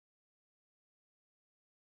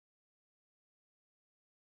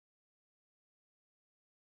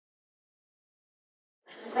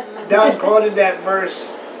Don quoted that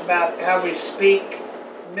verse about how we speak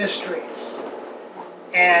mysteries.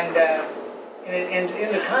 And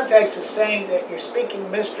in the context of saying that you're speaking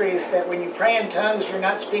mysteries, that when you pray in tongues, you're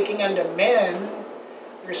not speaking unto men,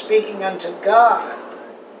 you're speaking unto God.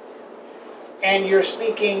 And you're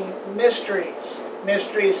speaking mysteries.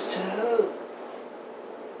 Mysteries to who?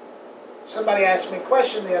 Somebody asked me a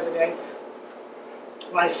question the other day.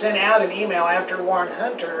 Well, I sent out an email after Warren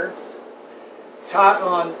Hunter taught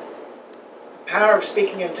on the power of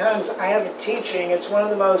speaking in tongues. I have a teaching. It's one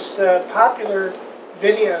of the most popular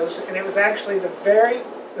videos, and it was actually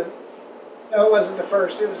no, it wasn't the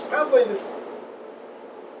first. It was probably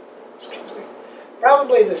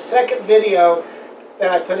probably the second video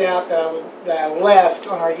that I put out that I left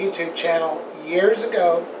on our YouTube channel years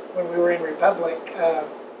ago when we were in Republic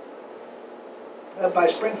by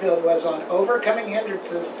Springfield, was on overcoming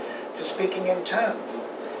hindrances to speaking in tongues.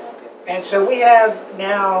 And so we have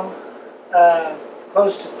now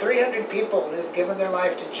close to 300 people who have given their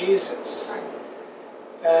life to Jesus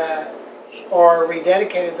or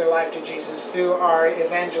rededicated their life to Jesus through our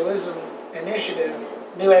evangelism initiative,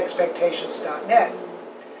 newexpectations.net.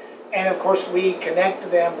 And of course we connect to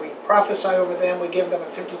them, we prophesy over them, we give them a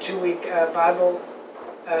 52-week Bible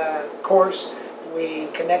course. We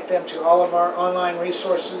connect them to all of our online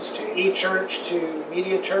resources, to eChurch, to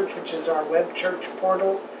Media Church, which is our web church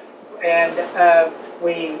portal. And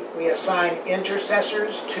we assign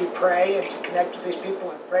intercessors to pray and to connect with these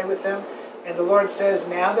people and pray with them. And the Lord says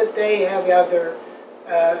now that they have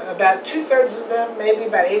about 2/3 of them, maybe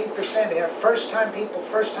about 80%, have first-time people,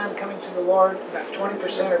 first-time coming to the Lord. About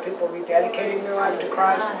 20% are people rededicating their life to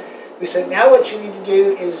Christ. We said, now what you need to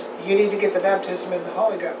do is you need to get the baptism in the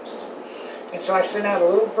Holy Ghost. And so I sent out a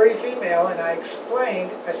little brief email and I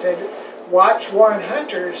explained, I said, watch Warren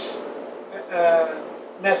Hunter's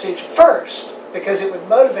message first, because it would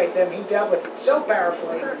motivate them. He dealt with it so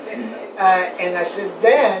powerfully. And I said,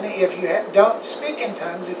 then, if you don't speak in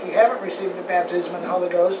tongues, if you haven't received the baptism in the Holy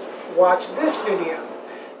Ghost, watch this video.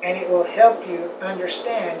 And it will help you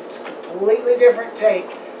understand. It's a completely different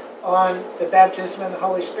take on the baptism in the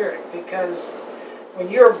Holy Spirit. Because when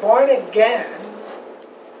you're born again,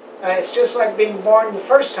 it's just like being born the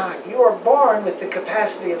first time. You are born with the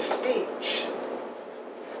capacity of speech.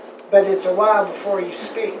 But it's a while before you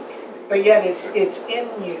speak. But yet it's in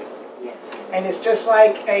you. And it's just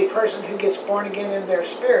like a person who gets born again in their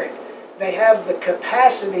spirit. They have the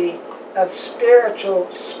capacity of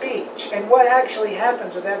spiritual speech. And what actually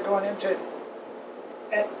happens, without going into it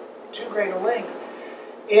at too great a length,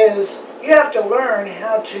 is you have to learn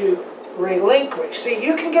how to relinquish. See,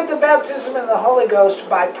 you can get the baptism in the Holy Ghost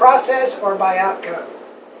by process or by outcome.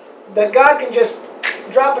 That God can just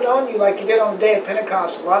drop it on you like He did on the day of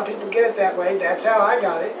Pentecost. A lot of people get it that way. That's how I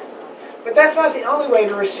got it. But that's not the only way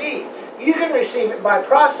to receive. You can receive it by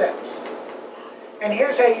process. And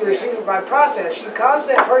here's how you receive it by process. You cause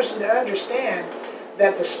that person to understand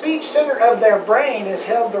that the speech center of their brain has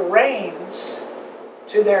held the reins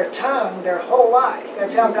to their tongue their whole life.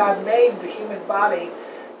 That's how God made the human body,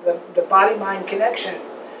 the body-mind connection.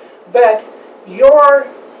 But your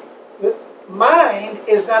mind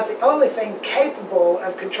is not the only thing capable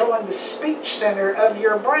of controlling the speech center of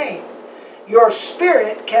your brain. Your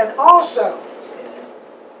spirit can also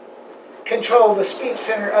control the speech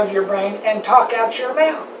center of your brain and talk out your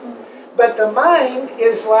mouth. But the mind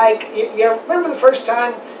is like, you remember the first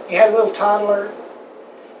time you had a little toddler?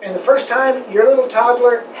 And the first time your little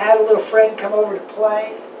toddler had a little friend come over to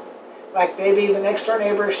play? Like maybe the next door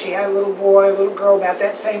neighbor, she had a little boy, a little girl about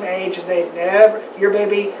that same age, and your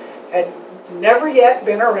baby had never yet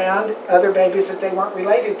been around other babies that they weren't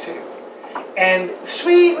related to. And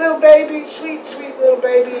sweet little baby, sweet, sweet little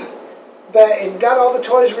baby, and got all the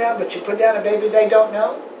toys around, but you put down a baby they don't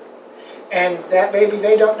know, and that baby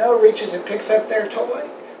they don't know reaches and picks up their toy.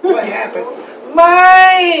 What happens?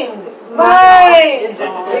 Mine! Mine!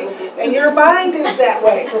 See? And your mind is that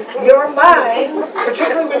way. Your mind,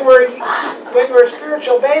 particularly when we're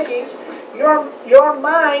spiritual babies, your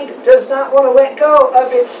mind does not want to let go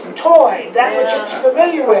of its toy, that which it's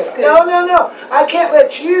familiar with. No, no, no. I can't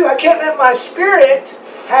let my spirit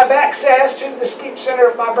have access to the speech center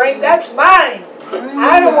of my brain. That's mine.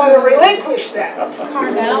 I don't want to relinquish that. That's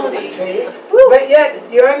carnality. See? But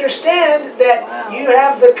yet you understand that you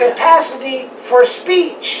have the capacity for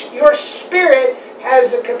speech. Your spirit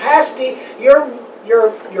has the capacity.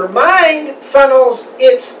 Your mind funnels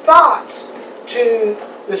its thoughts to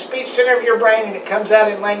the speech center of your brain, and it comes out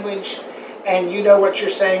in language, and you know what you're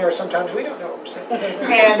saying, or sometimes we don't know what we're saying.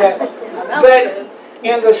 But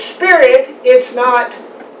in the spirit, it's not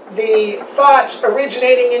the thoughts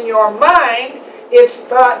originating in your mind. it's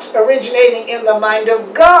thoughts originating in the mind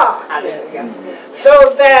of God. Hallelujah.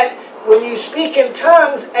 So that when you speak in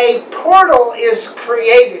tongues, a portal is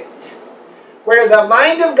created where the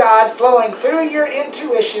mind of God flowing through your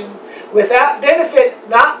intuition without benefit,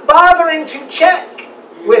 not bothering to check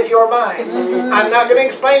with your mind. I'm not going to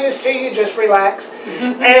explain this to you, just relax.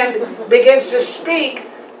 And begins to speak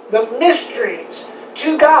the mysteries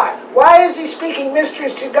to God. Why is he speaking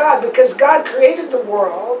mysteries to God? Because God created the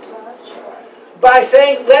world by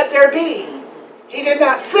saying, let there be. He did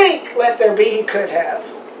not think, let there be. He could have.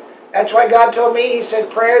 That's why God told me, he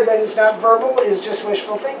said, prayer that is not verbal is just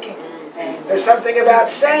wishful thinking. There's something about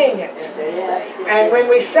saying it. And when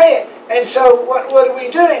we say it, and so what are we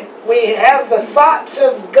doing? We have the thoughts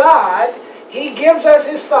of God. He gives us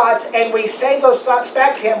his thoughts, and we say those thoughts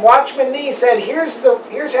back to him. Watchman Nee said, here's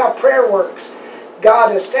how prayer works.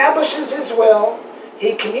 God establishes his will.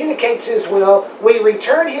 He communicates his will. We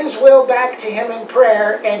return his will back to him in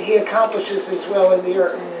prayer, and he accomplishes his will in the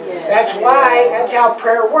earth. That's how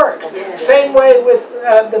prayer works. Same way with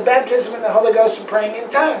the baptism in the Holy Ghost and praying in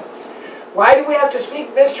tongues. Why do we have to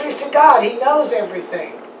speak mysteries to God? He knows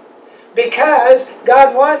everything. Because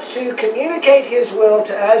God wants to communicate his will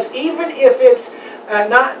to us, even if it's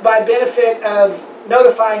not by benefit of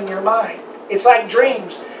notifying your mind. It's like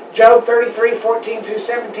dreams. Job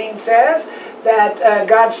 33:14-17 says that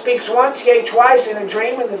God speaks once, yea, twice in a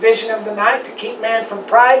dream in the vision of the night to keep man from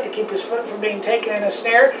pride, to keep his foot from being taken in a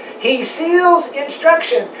snare. He seals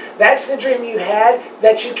instruction. That's the dream you had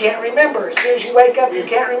that you can't remember. As soon as you wake up, you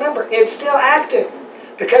can't remember. It's still active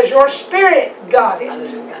because your spirit got it.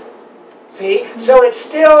 See? So it's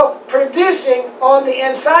still producing on the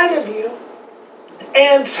inside of you.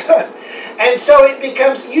 And so it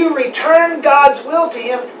becomes, you return God's will to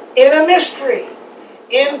him in a mystery,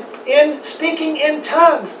 in speaking in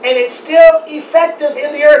tongues, and it's still effective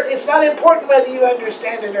in the earth. It's not important whether you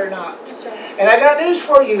understand it or not. That's right. And I got news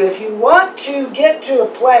for you. If you want to get to a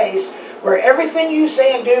place where everything you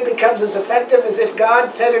say and do becomes as effective as if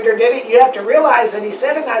God said it or did it, you have to realize that he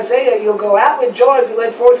said in Isaiah, you'll go out with joy, be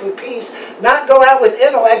led forth with peace, not go out with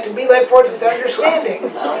intellect and be led forth with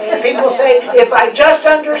understanding. People say, if I just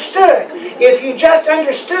understood. If you just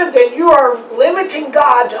understood, then you are limiting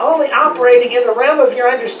God to only operating in the realm of your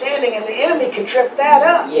understanding, and the enemy can trip that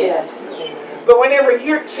up. Yes. But whenever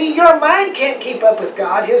your mind can't keep up with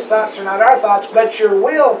God. His thoughts are not our thoughts, but your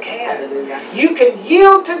will can. You can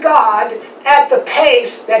yield to God at the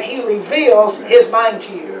pace that he reveals his mind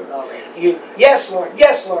to you. Yes, Lord,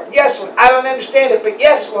 yes, Lord, yes, Lord. I don't understand it, but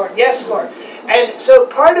yes, Lord, yes, Lord. And so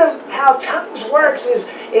part of how tongues works is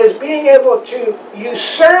being able to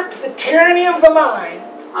usurp the tyranny of the mind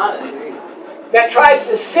that tries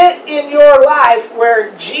to sit in your life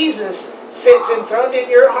where Jesus sits enthroned in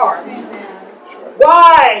your heart.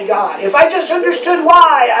 Why, God? If I just understood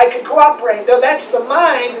why, I could cooperate. No, that's the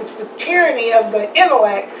mind. It's the tyranny of the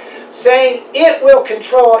intellect saying it will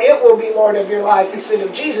control, it will be Lord of your life instead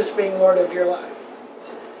of Jesus being Lord of your life.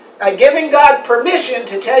 Giving God permission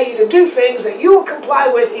to tell you to do things that you will comply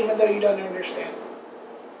with even though you don't understand.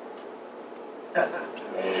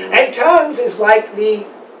 And tongues is like the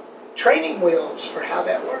training wheels for how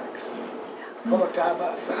that works.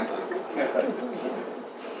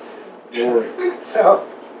 So,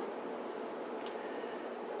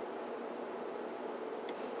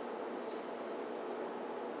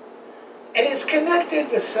 and it's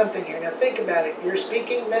connected with something here. Now think about it. You're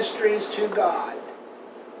speaking mysteries to God.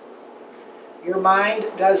 Your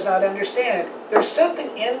mind does not understand. There's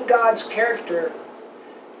something in God's character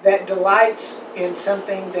that delights in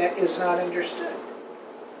something that is not understood.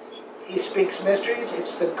 He speaks mysteries.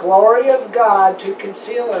 It's the glory of God to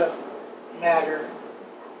conceal a matter.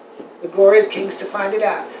 The glory of kings to find it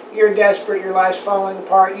out. You're desperate, your life's falling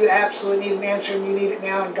apart, you absolutely need an answer and you need it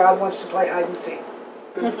now, and God wants to play hide and seek.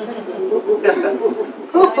 You're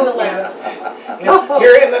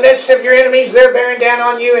in the midst of your enemies, they're bearing down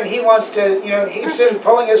on you, and he wants to, instead of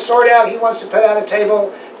pulling his sword out, he wants to put out a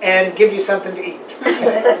table and give you something to eat.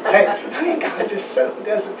 God just so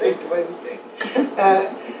doesn't think the way we think.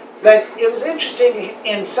 But it was interesting,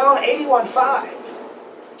 in Psalm 81:5,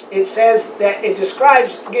 it says that it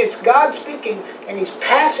describes, it's God speaking, and he's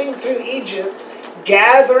passing through Egypt,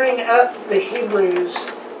 gathering up the Hebrews,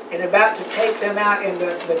 and about to take them out, and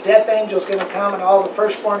the death angel's going to come, and all the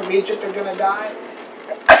firstborn of Egypt are going to die.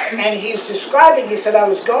 And he's describing, he said, I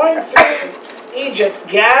was going through Egypt,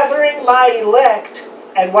 gathering my elect,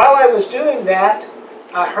 and while I was doing that,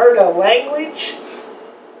 I heard a language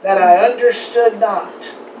that I understood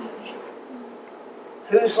not.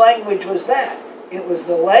 Whose language was that? It was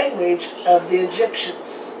the language of the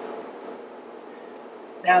Egyptians.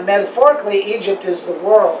 Now, metaphorically, Egypt is the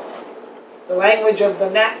world, the language of the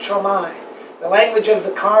natural mind, the language of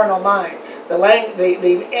the carnal mind,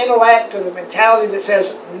 the intellect or the mentality that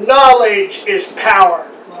says, knowledge is power.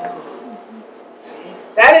 See?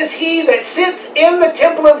 That is he that sits in the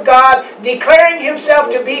temple of God, declaring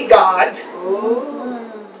himself to be God.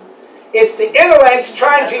 It's the intellect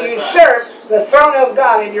trying to usurp the throne of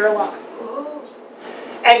God in your life.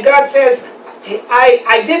 And God says,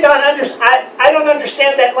 I don't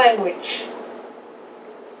understand that language.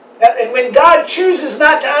 And when God chooses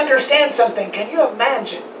not to understand something, can you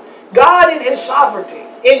imagine? God in his sovereignty,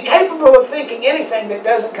 incapable of thinking anything that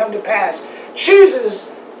doesn't come to pass,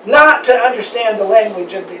 chooses not to understand the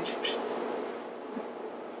language of the Egyptians.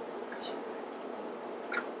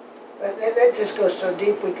 That just goes so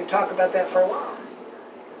deep, we could talk about that for a while.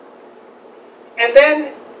 And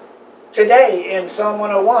then, today, in Psalm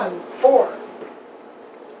 101:4,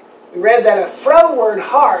 we read that a froward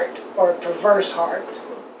heart, or a perverse heart,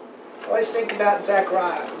 always think about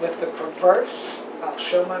Zechariah, with the perverse, I'll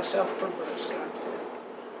show myself perverse, God said.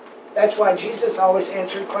 That's why Jesus always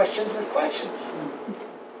answered questions with questions.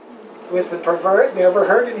 With the perverse, never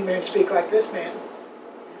heard any man speak like this man.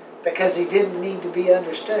 Because he didn't need to be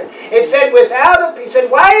understood. It said, he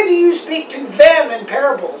said, why do you speak to them in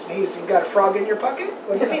parables? And you got a frog in your pocket?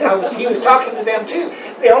 What do you mean? He was talking to them too.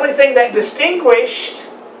 The only thing that distinguished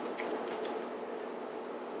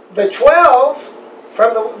the 12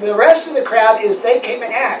 from the rest of the crowd is they came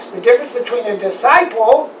and asked. The difference between a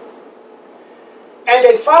disciple and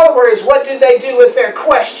a follower is what do they do with their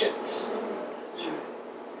questions.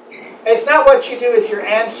 It's not what you do with your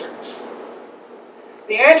answers.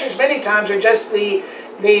 The answers many times are just the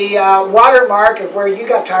watermark of where you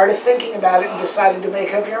got tired of thinking about it and decided to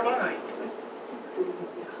make up your mind.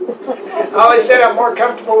 I always said I'm more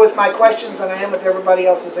comfortable with my questions than I am with everybody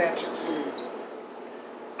else's answers.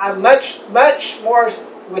 I'm much more,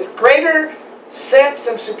 with greater sense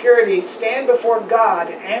of security, stand before God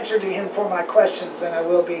and answer to him for my questions than I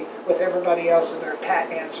will be with everybody else and their pat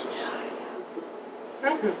answers.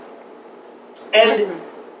 And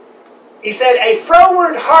he said, a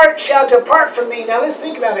froward heart shall depart from me. Now let's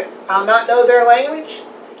think about it. I'll not know their language.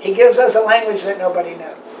 He gives us a language that nobody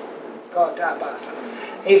knows.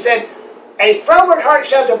 He said, a froward heart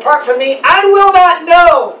shall depart from me. I will not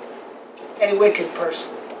know a wicked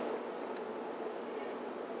person.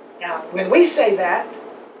 Now, when we say that,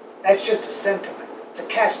 that's just a sentiment. It's a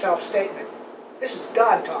cast-off statement. This is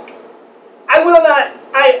God talking. I will not,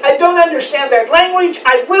 I don't understand their language.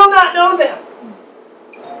 I will not know them.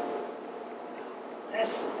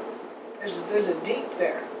 There's a deep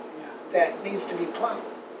there that needs to be plumbed.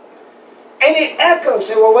 And it echoes.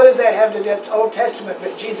 Say, well, what does that have to do with the Old Testament?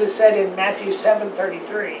 But Jesus said in Matthew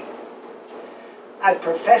 7:33, I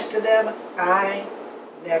profess to them, I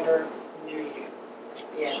never knew you.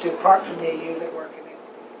 Yeah. Depart from me, you that work iniquity.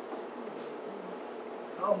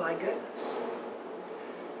 Oh my goodness.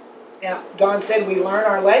 Now, Don said we learn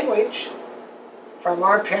our language from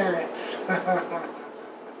our parents.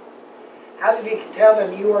 How did he tell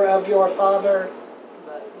them you are of your father?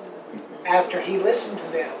 After he listened to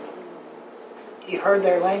them, he heard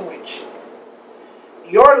their language.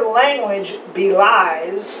 Your language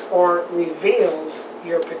belies or reveals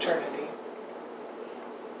your paternity.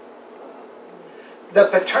 The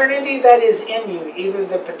paternity that is in you, either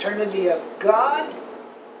the paternity of God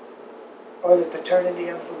or the paternity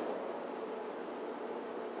of the world.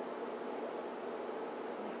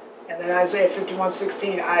 And then Isaiah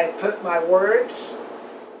 51:16, I have put my words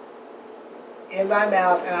in thy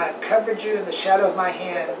mouth, and I have covered you in the shadow of my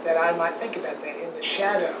hand, that I might, think about that, in the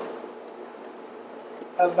shadow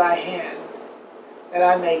of thy hand, that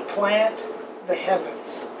I may plant the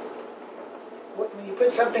heavens. When you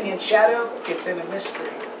put something in shadow, it's in a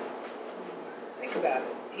mystery. Think about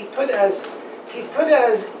it. He put us,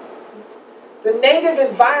 the native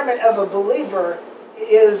environment of a believer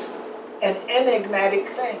is an enigmatic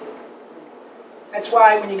thing. That's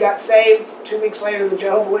why when you got saved, 2 weeks later, the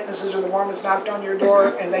Jehovah's Witnesses or the Mormons knocked on your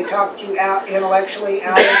door and they talked you out intellectually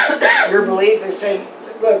out of your belief. They said,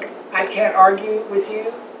 look, I can't argue with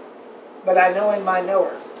you, but I know in my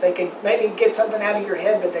knower. They could maybe get something out of your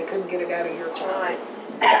head, but they couldn't get it out of your heart.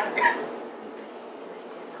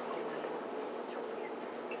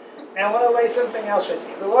 Now I want to lay something else with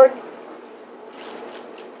you. The Lord's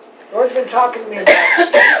been talking to me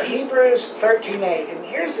about Hebrews 13:8, and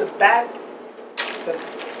here's the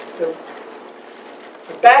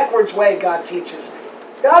backwards way God teaches me.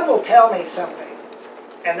 God will tell me something,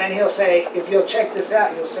 and then he'll say, if you'll check this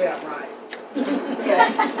out, you'll say I'm right.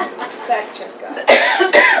 Fact check God.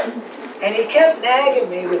 And he kept nagging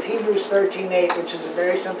me with Hebrews 13:8, which is a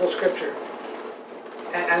very simple scripture.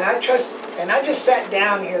 And I just sat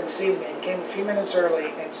down here this evening, came a few minutes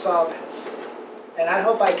early, and saw this. And I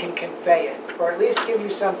hope I can convey it, or at least give you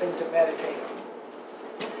something to meditate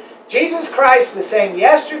on. Jesus Christ the same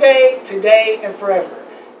yesterday, today, and forever.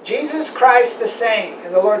 Jesus Christ the same.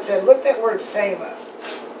 And the Lord said, look that word same up.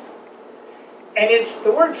 And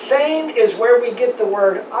the word same is where we get the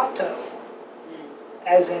word auto,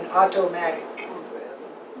 as in automatic.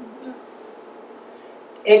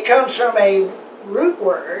 It comes from a root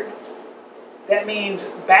word that means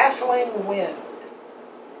baffling wind.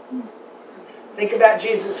 Think about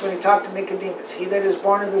Jesus when he talked to Nicodemus. He that is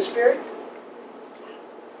born of the Spirit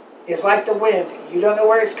is like the wind. You don't know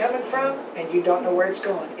where it's coming from, and you don't know where it's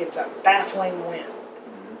going. It's a baffling wind.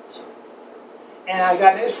 And I've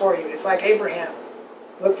got news for you. It's like Abraham.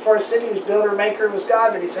 Looked for a city whose builder maker was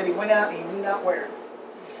God, but he said he went out and he knew not where.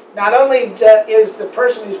 Not only is the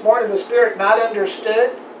person who's born of the Spirit not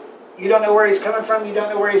understood, you don't know where he's coming from, you don't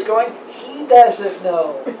know where he's going, he doesn't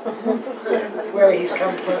know where he's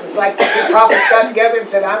coming from. It's like the two prophets got together and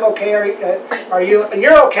said, I'm okay,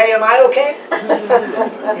 you're okay, am I okay?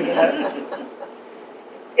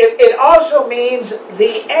 It also means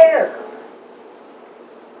the air.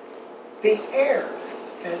 The air.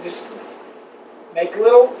 And just make a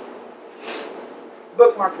little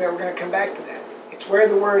bookmark there. We're going to come back to that. It's where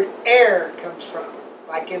the word air comes from,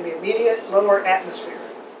 like in the immediate lower atmosphere.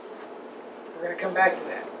 We're going to come back to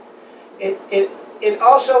that. It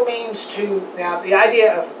also means to, now the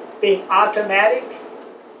idea of being automatic,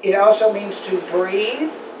 it also means to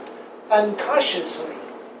breathe unconsciously.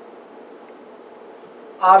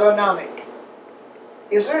 Autonomic.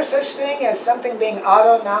 Is there such thing as something being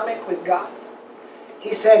autonomic with God?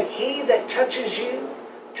 He said, he that touches you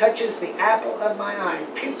touches the apple of my eye.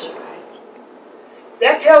 Pupil.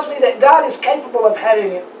 That tells me that God is capable of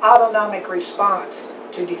having an autonomic response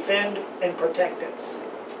to defend and protect us.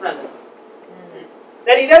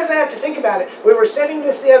 That he doesn't have to think about it. We were studying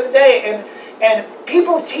this the other day, and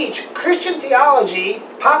people teach, Christian theology,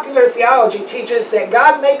 popular theology teaches that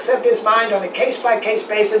God makes up his mind on a case-by-case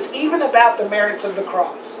basis, even about the merits of the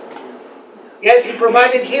cross. Yes, he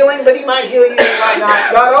provided healing, but he might heal you, he might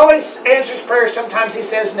not. God always answers prayers, sometimes he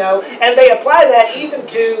says no, and they apply that even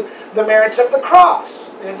to the merits of the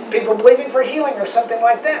cross, and people believing for healing or something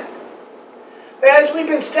like that. But as we've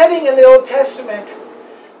been studying in the Old Testament,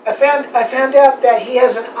 I found out that he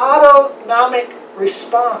has an autonomic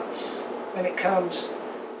response when it comes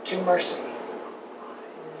to mercy.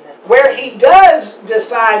 Where he does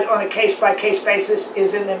decide on a case-by-case basis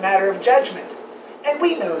is in the matter of judgment. And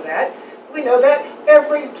we know that. We know that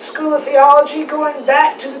every school of theology going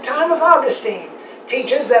back to the time of Augustine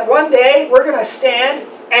teaches that one day we're going to stand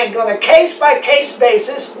and on a case-by-case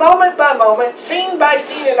basis, moment by moment, scene by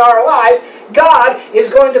scene in our life, God is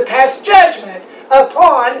going to pass judgment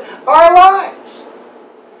upon our lives.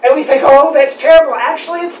 And we think, oh, that's terrible.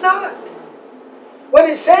 Actually, it's not. What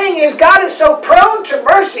it's saying is God is so prone to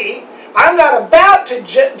mercy, I'm not about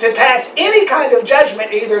to pass any kind of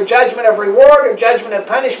judgment, either judgment of reward or judgment of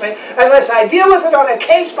punishment, unless I deal with it on a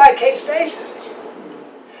case-by-case basis.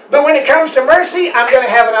 But when it comes to mercy, I'm going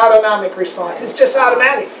to have an autonomic response. It's just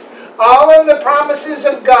automatic. All of the promises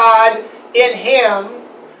of God in him,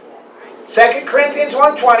 2 Corinthians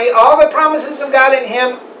 1:20, all the promises of God in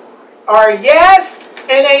him are yes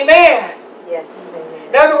and amen. Yes, amen.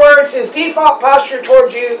 In other words, his default posture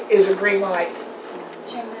towards you is a green light.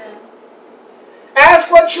 Amen.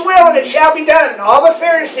 Ask what you will, and it shall be done. And all the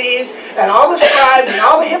Pharisees and all the scribes and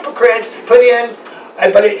all the hypocrites put in,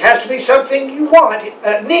 but it has to be something you want,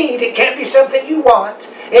 need. It can't be something you want.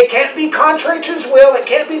 It can't be contrary to his will. It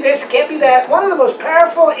can't be this. It can't be that. One of the most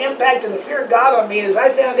powerful impact of the fear of God on me is I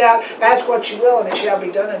found out, ask what you will, and it shall be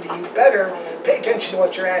done unto you. Better pay attention to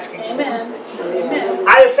what you're asking Amen. for. Amen.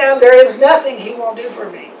 I have found there is nothing he won't do for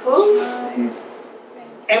me.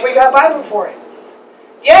 And we got Bible for it.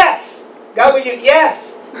 Yes. God will you,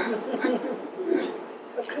 yes.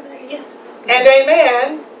 Yes. And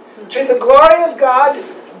amen, to the glory of God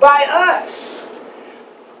by us.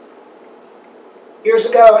 Years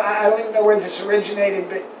ago, I don't even know where this originated,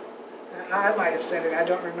 but I might have said it, I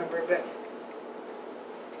don't remember, but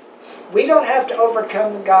we don't have to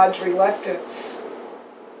overcome God's reluctance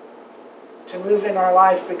to move in our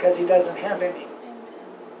life because he doesn't have any.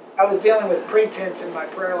 I was dealing with pretense in my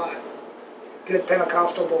prayer life. Good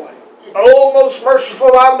Pentecostal boy. Oh, most merciful,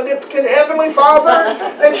 omnipotent Heavenly Father,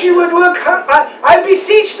 that you would look, I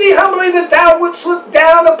beseech thee humbly that thou wouldst look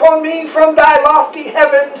down upon me from thy lofty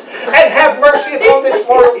heavens and have mercy upon this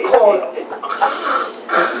mortal coil.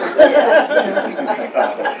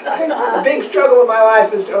 The big struggle of my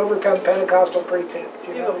life is to overcome Pentecostal pretense.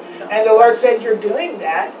 You know? And the Lord said, you're doing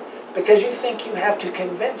that because you think you have to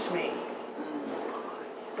convince me.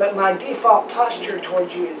 But my default posture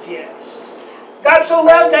towards you is yes. God so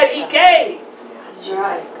loved that He gave. That's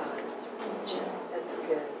right. That's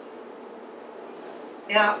good.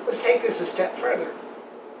 Now, let's take this a step further.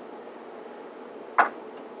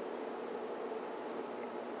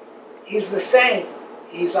 He's the same.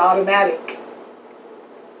 He's automatic.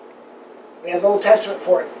 We have Old Testament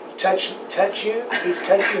for it. Touch you.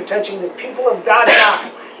 You're touching the pupil of God's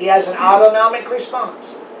eye. He has an autonomic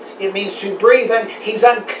response. It means to breathe, and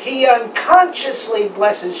He unconsciously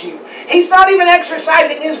blesses you. He's not even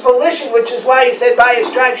exercising His volition, which is why He said, by His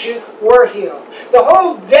stripes you were healed. The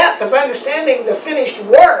whole depth of understanding the finished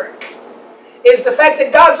work is the fact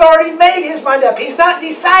that God's already made His mind up. He's not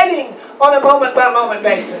deciding on a moment-by-moment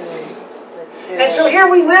basis. And so here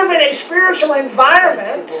we live in a spiritual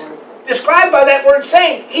environment described by that word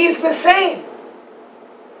same. He's the same.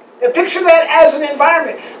 And picture that as an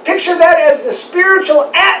environment. Picture that as the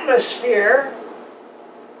spiritual atmosphere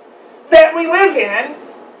that we live in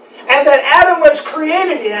and that Adam was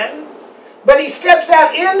created in, but he steps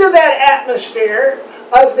out into that atmosphere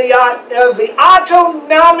of the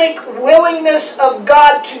autonomic willingness of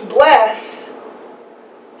God to bless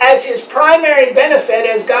as His primary benefit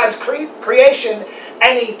as God's creation,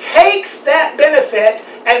 and He takes that benefit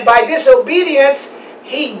and by disobedience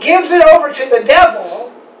He gives it over to the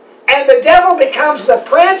devil, and the devil becomes the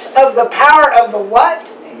prince of the power of the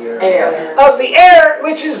what? Air. Of the air,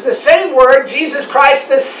 which is the same word, Jesus Christ,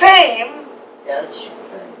 the same. Yes.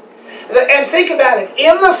 And think about it.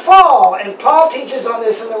 In the fall, and Paul teaches on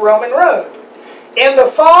this in the Roman Road, in the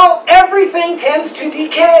fall, everything tends to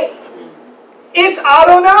decay. It's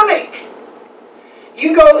autonomic.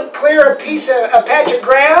 You go clear a patch of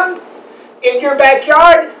ground in your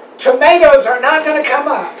backyard, tomatoes are not going to come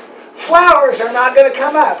up. Flowers are not going to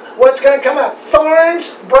come up. What's going to come up?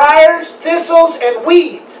 Thorns, briars, thistles, and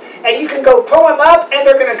weeds. And you can go pull them up and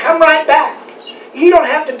they're going to come right back. You don't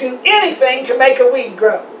have to do anything to make a weed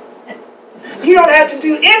grow. You don't have to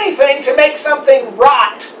do anything to make something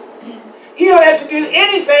rot. You don't have to do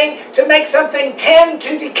anything to make something tend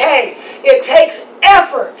to decay. It takes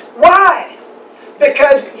effort. Why?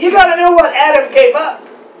 Because you got to know what Adam gave up.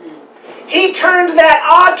 He turned that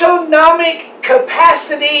autonomic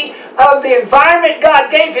capacity of the environment God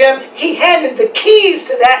gave him, he handed the keys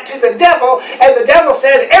to that to the devil, and the devil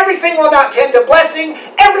says, everything will not tend to blessing,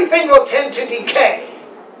 everything will tend to decay.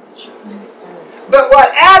 But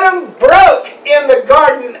what Adam broke in the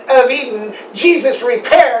Garden of Eden, Jesus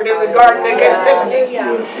repaired in the Garden of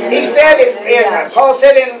Gethsemane. He said, Paul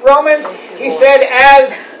said in Romans, he said, as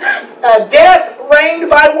death reigned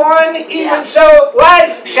by one, even so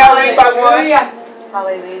life shall reign by one.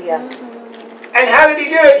 Hallelujah. And how did he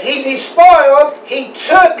do it? He despoiled, he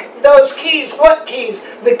took those keys. What keys?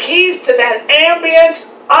 The keys to that ambient,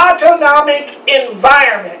 autonomic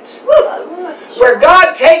environment where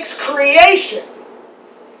God takes creation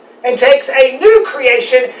and takes a new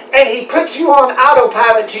creation and He puts you on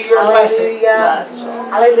autopilot to your blessing.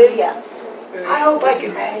 Hallelujah. I hope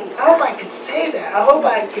I could say that. I hope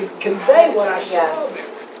I could convey what I saw there.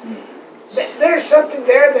 There's something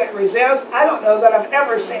there that resounds. I don't know that I've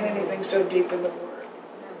ever seen anything so deep in the Word.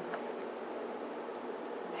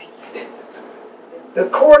 The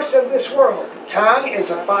course of this world. The tongue is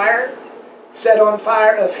a fire, set on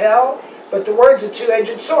fire of hell, but the word's a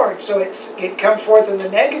two-edged sword. So it comes forth in the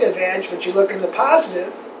negative edge, but you look in the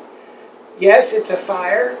positive. Yes, it's a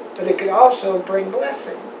fire, but it could also bring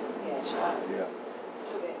blessing.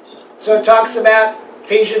 So it talks about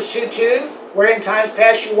Ephesians 2:2, where in times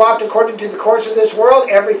past you walked according to the course of this world,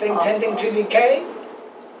 everything tending to decay,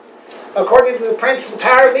 according to the prince of the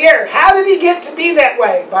power of the air. How did he get to be that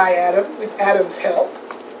way? By Adam, with Adam's help,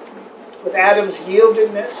 with Adam's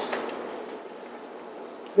yieldedness.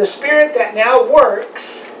 The spirit that now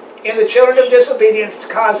works in the children of disobedience,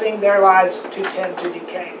 causing their lives to tend to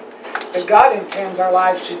decay. But God intends our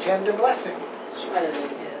lives to tend to blessing.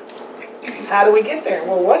 How do we get there?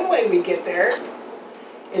 Well, one way we get there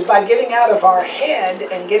is by getting out of our head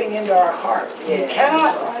and getting into our heart. You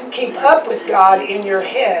cannot keep up with God in your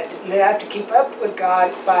head. You have to keep up with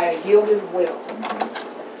God by a yielded will.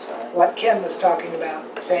 What Ken was talking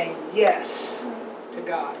about, saying yes to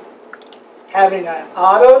God. Having an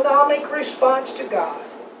autonomic response to God.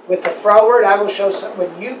 With the forward, I will show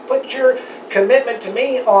something. When you put your commitment to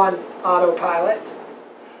me on autopilot,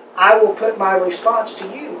 I will put my response to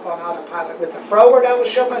you on autopilot. With the forward, I will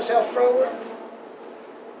show myself forward.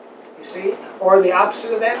 You see? Or the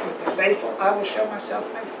opposite of that, with the faithful, I will show myself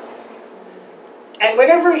faithful. And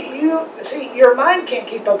whenever you, see, your mind can't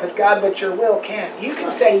keep up with God, but your will can. You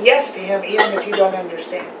can say yes to Him even if you don't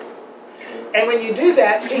understand. And when you do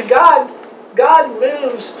that, see, God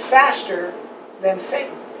moves faster than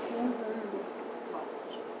Satan.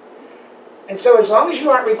 And so as long as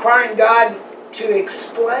you aren't requiring God to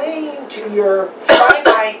explain to your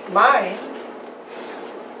finite mind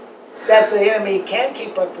that the enemy can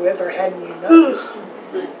keep up with, or hadn't you noticed?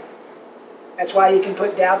 That's why you can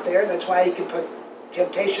put doubt there. That's why you can put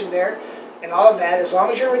temptation there and all of that. As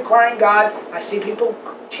long as you're requiring God, I see people,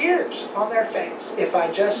 tears on their face. If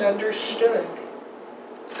I just understood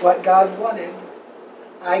what God wanted,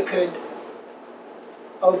 I could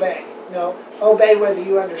obey. No, obey whether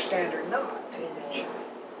you understand or not.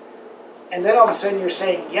 And then all of a sudden you're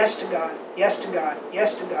saying yes to God, yes to God,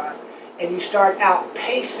 yes to God. And you start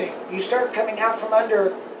outpacing. You start coming out from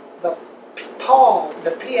under the pall,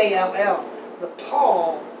 the P-A-L-L, the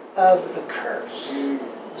pall of the curse.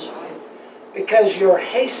 Because you're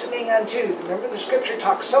hastening unto. Remember the scripture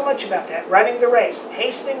talks so much about that. Running the race,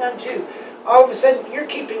 hastening unto. All of a sudden you're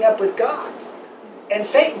keeping up with God. And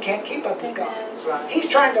Satan can't keep up with God. He's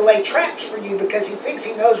trying to lay traps for you because he thinks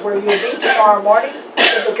he knows where you'll be tomorrow morning.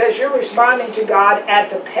 And because you're responding to God at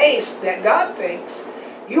the pace that God thinks,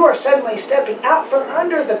 you are suddenly stepping out from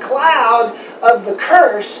under the cloud of the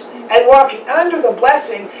curse and walking under the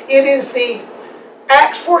blessing. It is the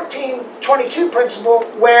Acts 14:22 principle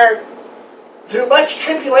where through much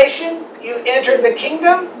tribulation you enter the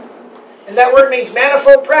kingdom. And that word means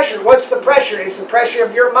manifold pressure. What's the pressure? It's the pressure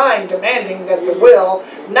of your mind demanding that the will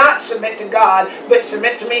not submit to God, but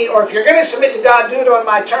submit to me. Or if you're going to submit to God, do it on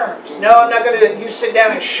my terms. No, I'm not going to. You sit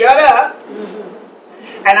down and shut up.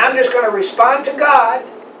 And I'm just going to respond to God.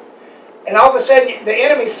 And all of a sudden, the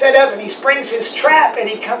enemy's set up and he springs his trap and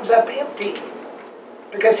he comes up empty.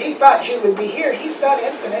 Because he thought you would be here. He's not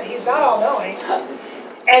infinite. He's not all-knowing.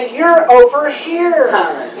 And you're over here.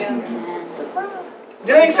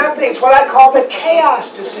 Doing something, it's what I call the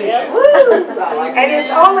chaos decision. And it's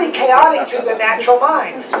only chaotic to the natural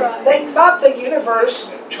mind. They thought the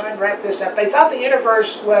universe, try and wrap this up, they thought the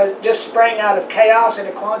universe was just sprang out of chaos at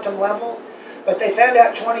a quantum level. But they found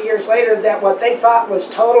out 20 years later that what they thought was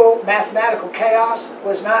total mathematical chaos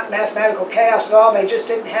was not mathematical chaos at all. They just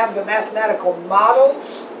didn't have the mathematical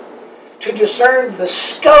models to discern the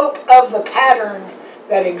scope of the pattern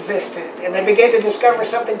that existed. And they began to discover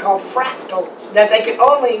something called fractals, that they could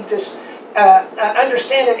only just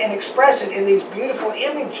understand it and express it in these beautiful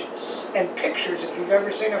images and pictures if you've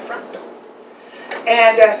ever seen a fractal.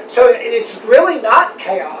 And so it's really not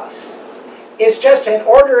chaos. It's just an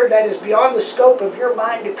order that is beyond the scope of your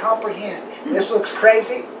mind to comprehend. This looks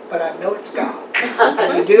crazy, but I know it's God.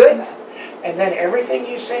 And you do it, and then everything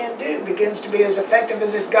you say and do begins to be as effective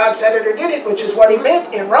as if God said it or did it, which is what he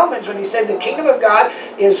meant in Romans when he said the kingdom of God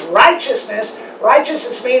is righteousness.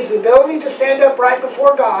 Righteousness means the ability to stand up right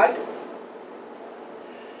before God.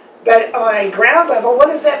 But on a ground level, what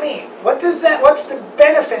does that mean? What's the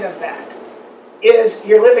benefit of that? Is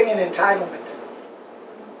you're living in entitlement.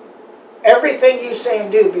 Everything you say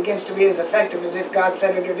and do begins to be as effective as if God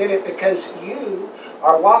said it or did it because you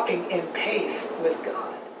are walking in pace with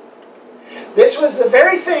God. This was the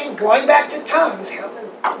very thing, going back to tongues, help me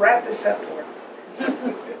wrap this up for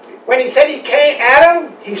you. When he said he came,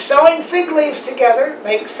 Adam, he's sewing fig leaves together.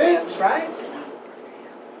 Makes sense, right?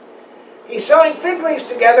 He's sewing fig leaves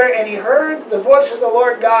together and he heard the voice of the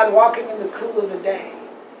Lord God walking in the cool of the day.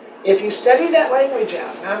 If you study that language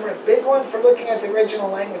out, and I'm a big one for looking at the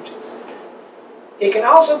original languages, it can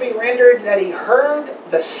also be rendered that he heard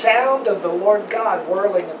the sound of the Lord God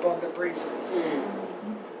whirling upon the breezes.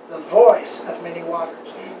 The voice of many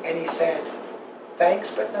waters. And he said,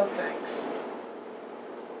 thanks but no thanks.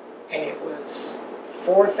 And it was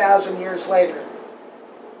 4,000 years later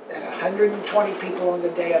that 120 people on the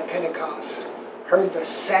day of Pentecost heard the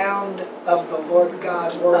sound of the Lord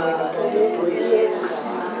God whirling upon the breezes.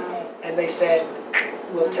 And they said,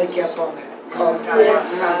 we'll take you up on that. What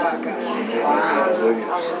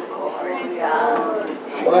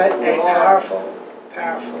a powerful,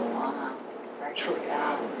 powerful truth.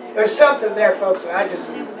 There's something there, folks, that I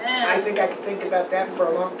think I could think about that for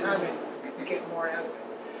a long time and get more out of it.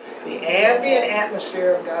 The ambient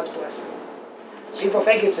atmosphere of God's blessing. People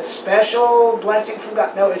think it's a special blessing from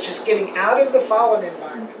God. No, it's just getting out of the fallen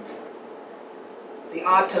environment. The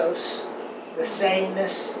autos, the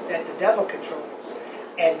sameness that the devil controls,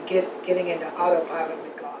 and getting into autopilot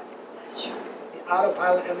with God. The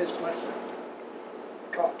autopilot of his blessing.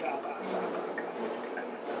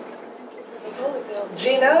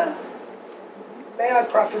 Gina, may I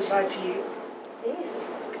prophesy to you? Yes.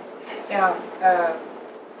 Now,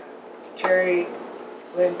 Terry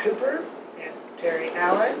Lynn Cooper and Terry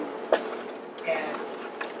Allen and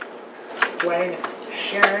Dwayne and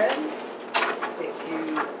Sharon.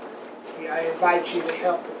 I invite you to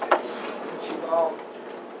help with this, since you've all,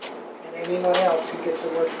 and anyone else who gets a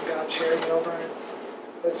word from God, sharing over.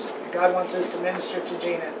 God wants us to minister to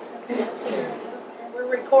Gina. Yes. We're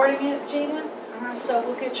recording it, Gina, so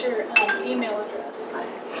we'll get your email address.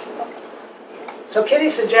 Okay. So Kitty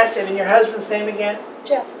suggested, and your husband's name again?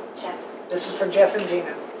 Jeff. This is for Jeff and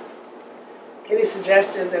Gina. Kitty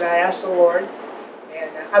suggested that I ask the Lord, and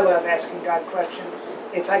I love asking God questions.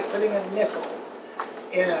 It's like putting a nickel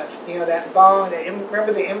in that bong.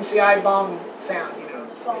 Remember the MCI bong sound,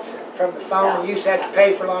 it's from the phone. You used to have to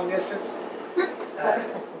pay for long distance.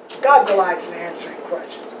 God delights in answering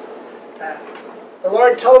questions. The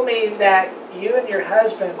Lord told me that you and your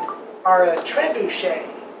husband are a trebuchet.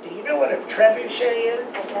 Do you know what a trebuchet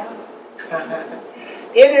is?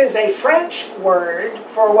 It is a French word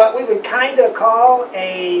for what we would kind of call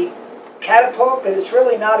a catapult, but it's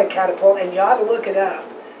really not a catapult, and you ought to look it up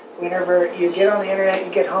whenever you get on the internet,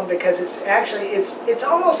 you get home, because it's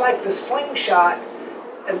almost like the slingshot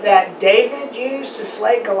that David used to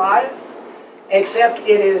slay Goliath, except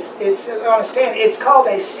it's on a stand. It's called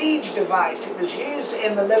a siege device. It was used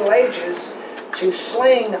in the Middle Ages to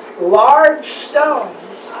sling large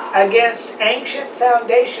stones against ancient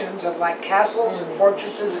foundations of like castles and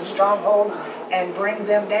fortresses and strongholds and bring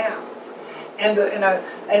them down. And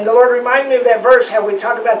the Lord reminded me of that verse, how we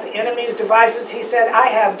talk about the enemy's devices. He said, I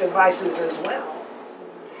have devices as well.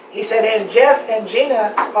 He said, and Jeff and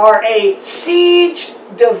Gina are a siege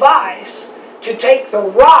device to take the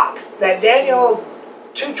rock that Daniel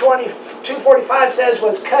 2:45 says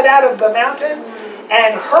was cut out of the mountain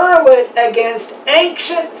and hurl it against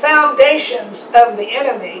ancient foundations of the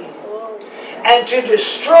enemy, and to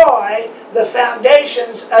destroy the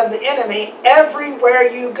foundations of the enemy everywhere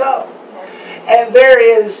you go. And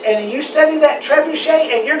and you study that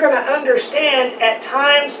trebuchet, and you're going to understand at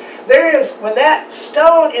times when that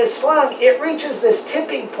stone is slung, it reaches this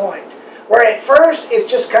tipping point where at first it's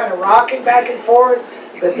just kind of rocking back and forth,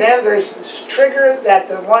 but then there's this trigger that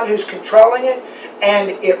the one who's controlling it,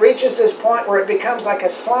 and it reaches this point where it becomes like a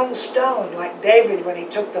slung stone, like David when he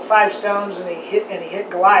took the 5 stones and he hit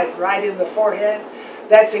Goliath right in the forehead.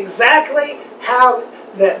 That's exactly how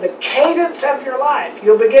the cadence of your life,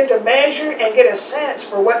 you'll begin to measure and get a sense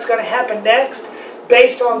for what's going to happen next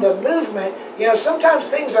based on the movement. Sometimes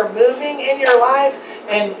things are moving in your life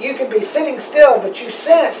and you could be sitting still, but you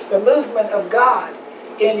sense the movement of God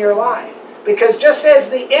in your life. Because just as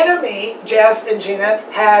the enemy, Jeff and Gina,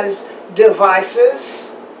 has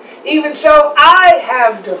devices, even so I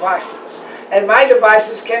have devices. And my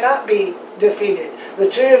devices cannot be defeated. The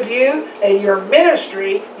two of you and your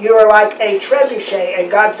ministry, you are like a trebuchet. And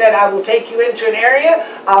God said, I will take you into an area,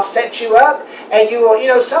 I'll set you up, and you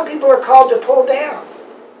will, some people are called to pull down.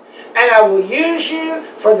 And I will use you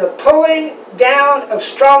for the pulling down of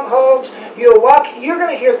strongholds. You're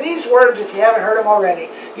going to hear these words if you haven't heard them already.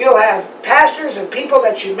 You'll have pastors and people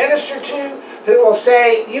that you minister to who will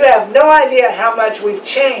say, you have no idea how much we've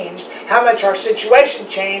changed, how much our situation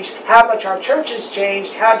changed, how much our church has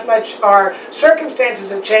changed, how much our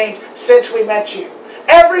circumstances have changed since we met you.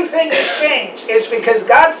 Everything has changed. It's because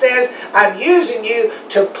God says, I'm using you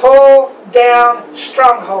to pull down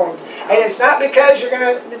strongholds. And it's not because you're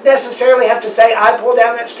going to necessarily have to say, I pull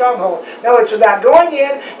down that stronghold. No, it's about going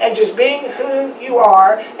in and just being who you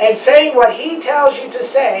are and saying what He tells you to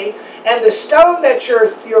say. And the stone that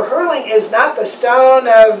you're hurling is not the stone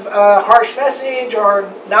of a harsh message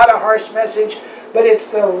or not a harsh message, but it's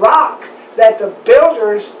the rock that the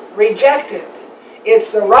builders rejected.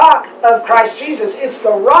 It's the rock of Christ Jesus. It's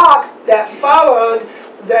the rock that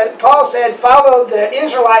Paul said followed the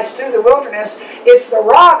Israelites through the wilderness. It's the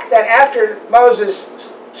rock that after Moses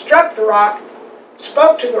struck the rock,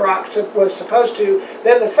 spoke to the rock, was supposed to,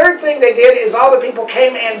 then the third thing they did is all the people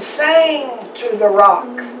came and sang to the rock.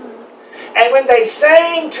 And when they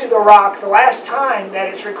sang to the rock, the last time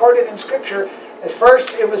that it's recorded in Scripture, as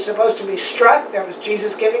first it was supposed to be struck, that was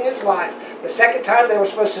Jesus giving His life. The second time they were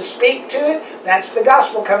supposed to speak to it, that's the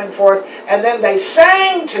gospel coming forth. And then they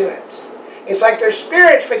sang to it. It's like their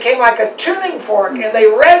spirits became like a tuning fork and they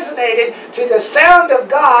resonated to the sound of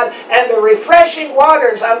God and the refreshing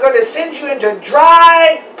waters. I'm going to send you into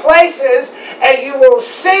dry places and you will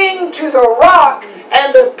sing to the rock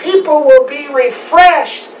and the people will be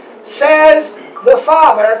refreshed, says the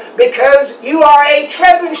Father, because you are a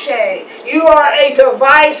trebuchet. You are a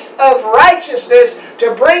device of righteousness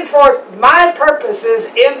to bring forth my purposes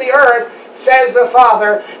in the earth, says the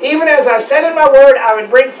Father, even as I said in my word, I would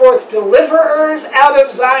bring forth deliverers out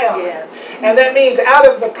of Zion. Yes. And that means out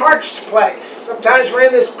of the parched place. Sometimes we're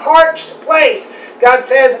in this parched place. God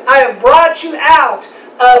says, I have brought you out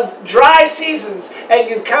of dry seasons, and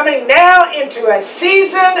you're coming now into a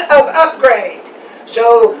season of upgrade.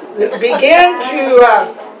 So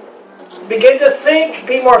begin to think,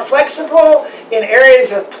 be more flexible in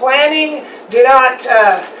areas of planning. Do not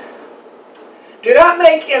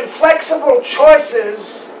make inflexible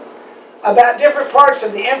choices about different parts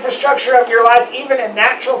of the infrastructure of your life, even in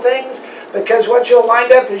natural things, because what you'll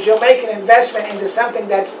wind up is you'll make an investment into something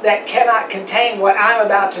that cannot contain what I'm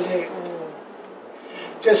about to do.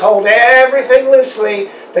 Just hold everything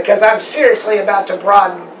loosely, because I'm seriously about to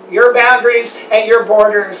broaden your boundaries and your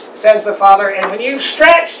borders, says the Father. And when you've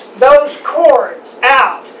stretched those cords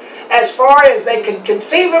out as far as they can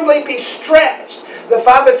conceivably be stretched, the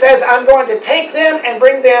Father says, I'm going to take them and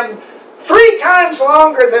bring them 3 times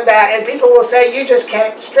longer than that. And people will say, you just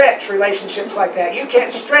can't stretch relationships like that. You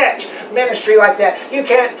can't stretch ministry like that. You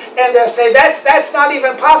can't. And they'll say, that's not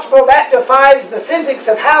even possible. That defies the physics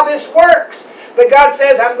of how this works. But God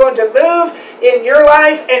says, I'm going to move in your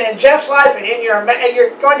life and in Jeff's life, and you're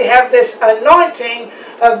going to have this anointing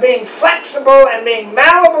of being flexible and being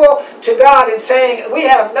malleable to God and saying,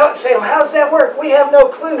 well, how's that work? We have no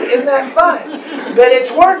clue. Isn't that fun? But it's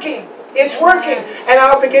working. It's working. And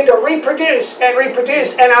I'll begin to reproduce and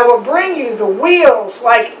reproduce, and I will bring you the wheels,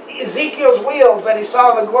 like Ezekiel's wheels that he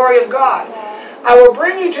saw in the glory of God. I will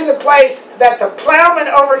bring you to the place that the plowman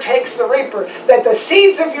overtakes the reaper, that the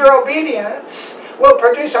seeds of your obedience will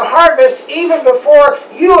produce a harvest even before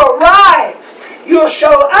you arrive. You'll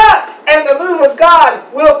show up, and the move of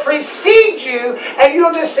God will precede you, and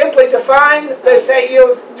you'll just simply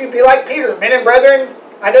you'll be like Peter. Men and brethren,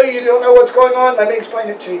 I know you don't know what's going on. Let me explain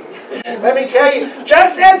it to you. Let me tell you,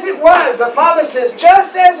 just as it was, the Father says,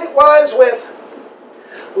 just as it was with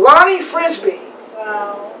Lonnie Frisbee.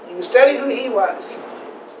 Wow. You can study who he was.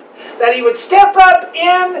 That he would step up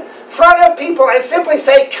in front of people and simply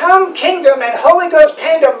say, come kingdom, and Holy Ghost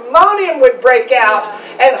pandemonium would break out,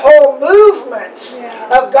 and whole movements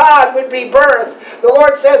of God would be birthed. The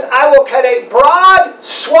Lord says, I will cut a broad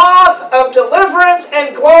swath of deliverance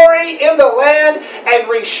and glory in the land and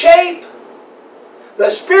reshape the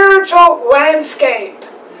spiritual landscape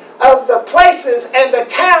of the places and the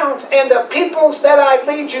towns and the peoples that I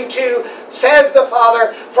lead you to, says the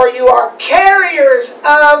Father, for you are carriers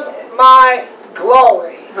of my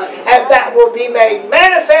glory. And that will be made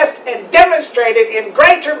manifest and demonstrated in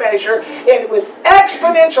greater measure and with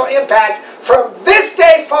exponential impact from this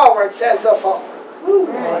day forward, says the Father. Glory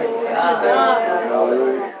to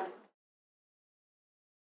God.